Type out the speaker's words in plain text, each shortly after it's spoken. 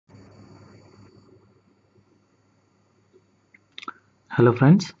Hello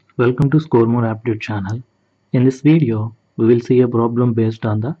friends, welcome to Score More Aptitude channel. In this video, we will see a problem based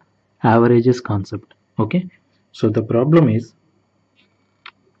on the averages concept. Okay, so the problem is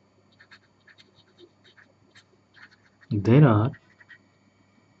there are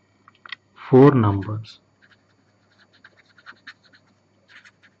four numbers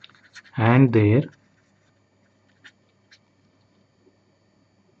and their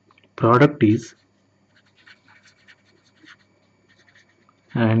product is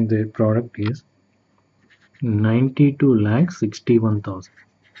 92,61,000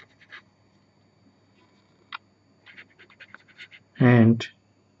 and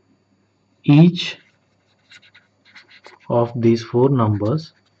each of these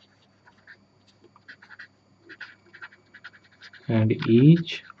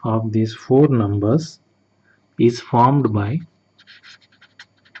four numbers is formed by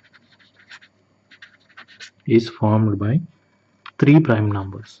 3 prime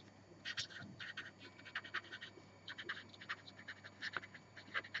numbers.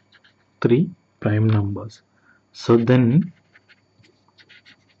 So then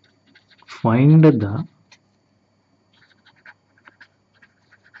find the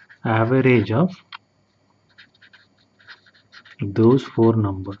average of those four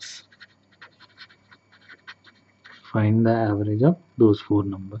numbers.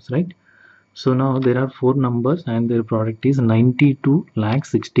 Right? So now there are four numbers and their product is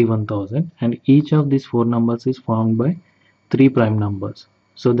 92,61,000 and each of these four numbers is formed by 3 prime numbers.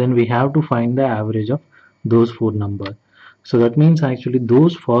 So then we have to find the average of those four numbers. So that means actually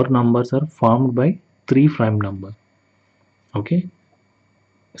those four numbers are formed by 3 prime numbers. Okay.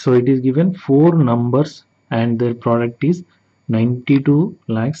 So it is given four numbers and their product is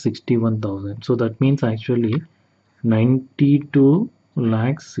 92,61,000. So that means actually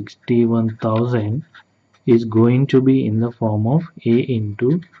 92,61,000 is going to be in the form of A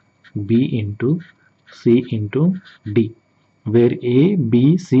into B into C into D, where A,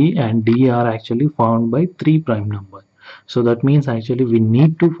 B, C and D are actually formed by 3 prime numbers. So that means actually we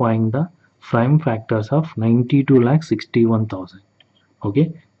need to find the prime factors of 92,61,000.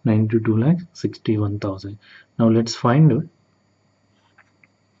 Okay, 92,61,000. Now let's find it.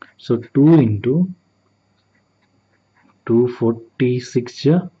 So 2 into 246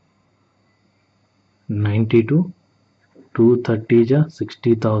 92, 230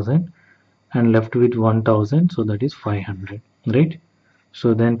 60,000 and left with 1,000, so that is 500, right?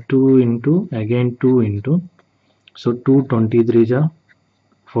 So then 2 into so 223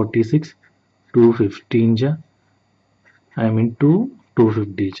 46, 215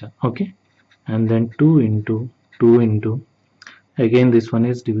 250, okay, and then 2 into again this one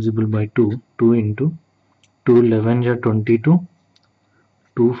is divisible by 2 into 2 11 22,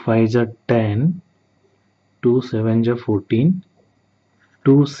 2 5 10, 2 7 14,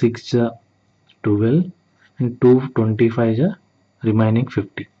 2 6 12 and 2 25 remaining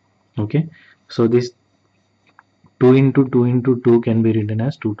 50. Okay, so this 2 into 2 can be written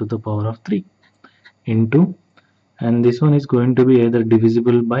as 2 to the power of 3 into, and this one is going to be either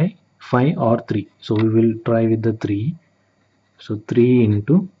divisible by 5 or 3, so we will try with the 3. So 3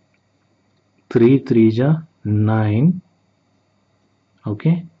 into 3 3 9,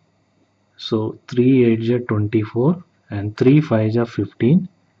 okay, so 3 8 24 and 3 5 15,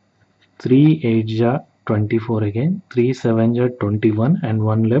 3 8 24 again, 3 7 21 and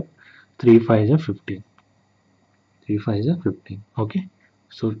 1 left, 3 5 15, 3 5 15, okay.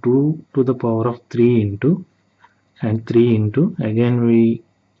 So 2 to the power of 3 into and 3 into, again we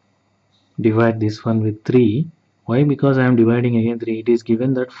divide this one with 3. Why? Because I am dividing again 3. It is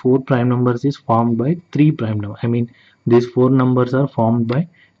given that 4 prime numbers is formed by 3 prime numbers. I mean these 4 numbers are formed by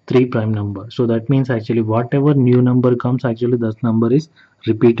 3 prime numbers. So that means actually whatever new number comes, actually that number is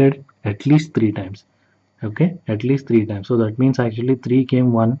repeated at least 3 times. Okay, at least 3 times. So that means actually 3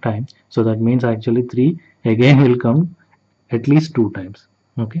 came 1 time. So that means actually 3 again will come at least 2 times.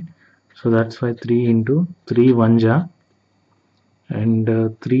 Okay, so that's why 3 into 3 1 ja and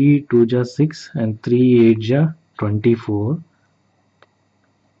 3 2 ja 6 and 3 8 ja 24,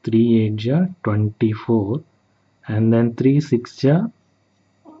 3 8 ja 24 and then 3 6 ja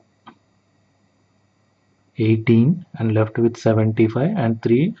 18 and left with 75 and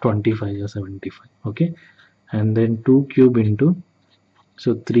 3 25 ja 75. Okay, and then 2 cube into,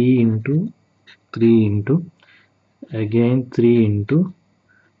 so 3 into again 3 into,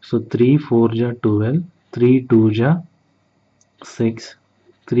 so 3 4 ja 12, 3 2 ja 6,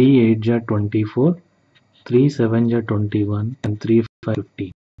 3 8 ja 24, 3 7 ja 21 and 3 5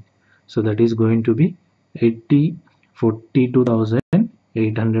 15. So that is going to be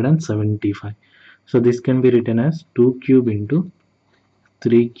 42,875. So this can be written as 2 cube into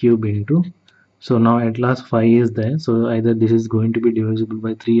 3 cube into, so now at last 5 is there, so either this is going to be divisible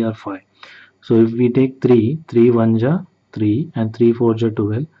by 3 or 5. So if we take 3, 3 1 ja 3 and 3 4 ja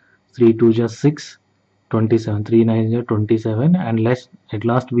 12, 3 2 ja 6, 27, 3 9 ja 27, and at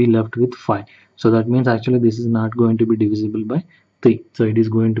last we left with 5. So that means actually this is not going to be divisible by 3. So it is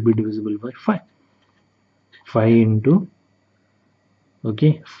going to be divisible by 5. 5 into,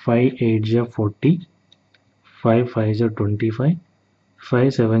 okay, 5 8 ja 40, 5 5 ja 25,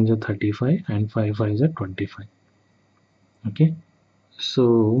 5 7 ja 35, and 5 5 ja 25. Okay,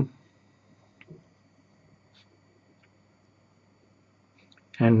 so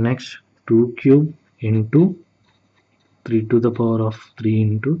and next 2 cube into 3 to the power of 3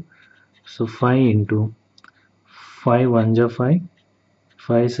 into, so 5 into 5 1 ja 5,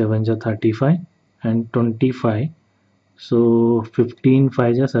 5 7 ja 35, and 25. So 15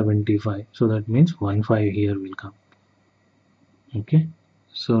 5 ja 75. So that means 1 5 here will come. Okay,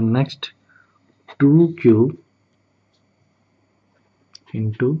 so next 2 cube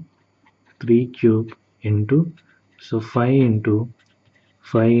into 3 cube into, so 5 into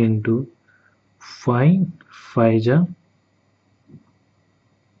 5 into 5 5 ja,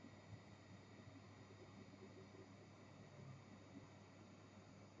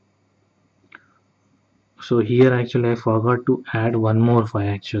 so here actually I forgot to add one more 5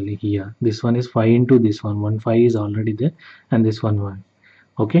 actually here. This one is 5 into this one 5 is already there, and this one 1.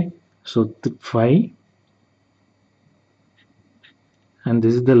 Okay, so 5, and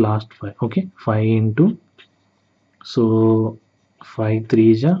this is the last 5. Okay, 5 into, so 5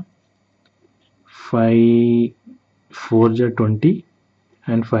 3 ja 5 4 ja 20,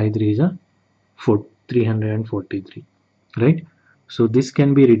 and 5 3 ja 4, 343, right? So this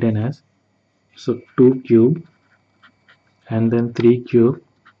can be written as, so 2 cube and then 3 cube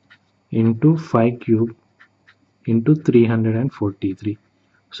into 5 cube into 343.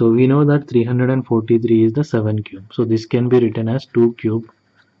 So we know that 343 is the 7 cube. So this can be written as 2 cube,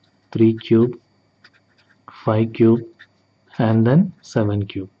 3 cube, 5 cube, and then 7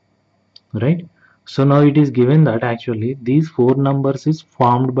 cube, right? So now it is given that actually these 4 numbers is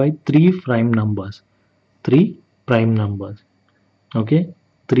formed by 3 prime numbers. 3 prime numbers. Okay,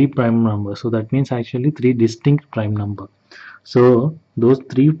 3 prime numbers. So that means actually 3 distinct prime number. So those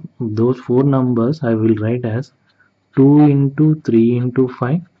 4 numbers I will write as 2 into 3 into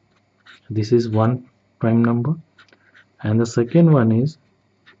 5. This is one prime number, and the second one is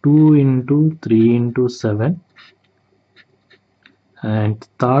 2 into 3 into 7, and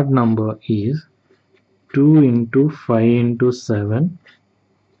third number is 2 into 5 into 7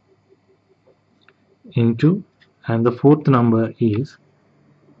 into, and the fourth number is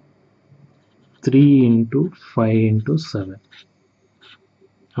 3 into 5 into 7.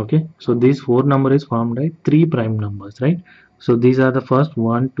 Okay, so these 4 number is formed by 3 prime numbers, right? So these are the first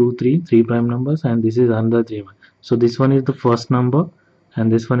 1 2 3 prime numbers, and this is another 3 one. So this one is the first number,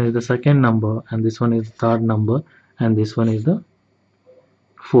 and this one is the second number, and this one is the third number, and this one is the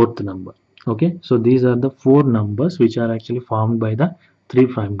fourth number. Okay, so these are the 4 numbers which are actually formed by the 3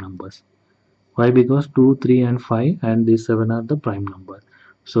 prime numbers. Why? Because 2 3 and 5 and these 7 are the prime numbers.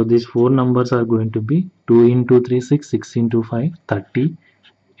 So these 4 numbers are going to be 2 into 3 6, 6 into 5 30,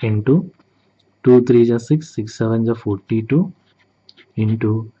 into 2 3 ja 6, 6 7 ja 42,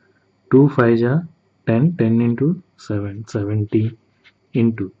 into 2 5 ja 10, 10 into 7 70,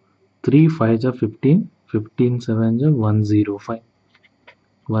 into 3 5 ja 15, 15 7 ja 105,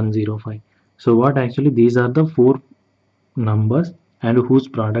 105. So what actually these are the 4 numbers and whose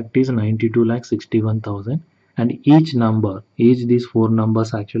product is 92,61,000, and each these 4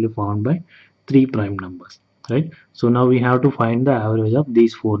 numbers actually formed by 3 prime numbers, right? So now we have to find the average of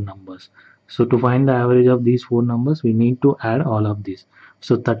these 4 numbers. So to find the average of these 4 numbers we need to add all of these.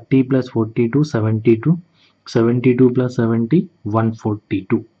 So 30 plus 42 72, 72 plus 70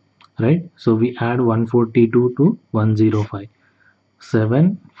 142, right? So we add 142 to 105,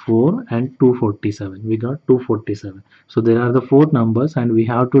 7 4 and 247. We got 247. So there are the 4 numbers and we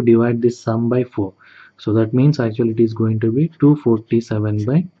have to divide this sum by 4. So that means actually it is going to be 247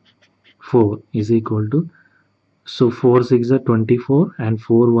 by 4 is equal to, so 4 6 are 24 and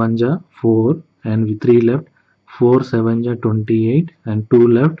 4 1 are 4 and with 3 left, 4 7 are 28 and 2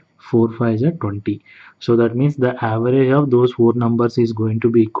 left, 4 5 are 20. So that means the average of those 4 numbers is going to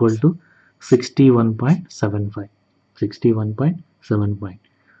be equal to 61.75. 61.75.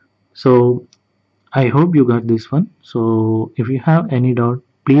 So I hope you got this one. So if you have any doubt,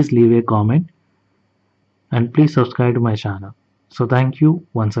 please leave a comment and please subscribe to my channel. So thank you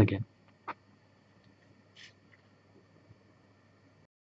once again.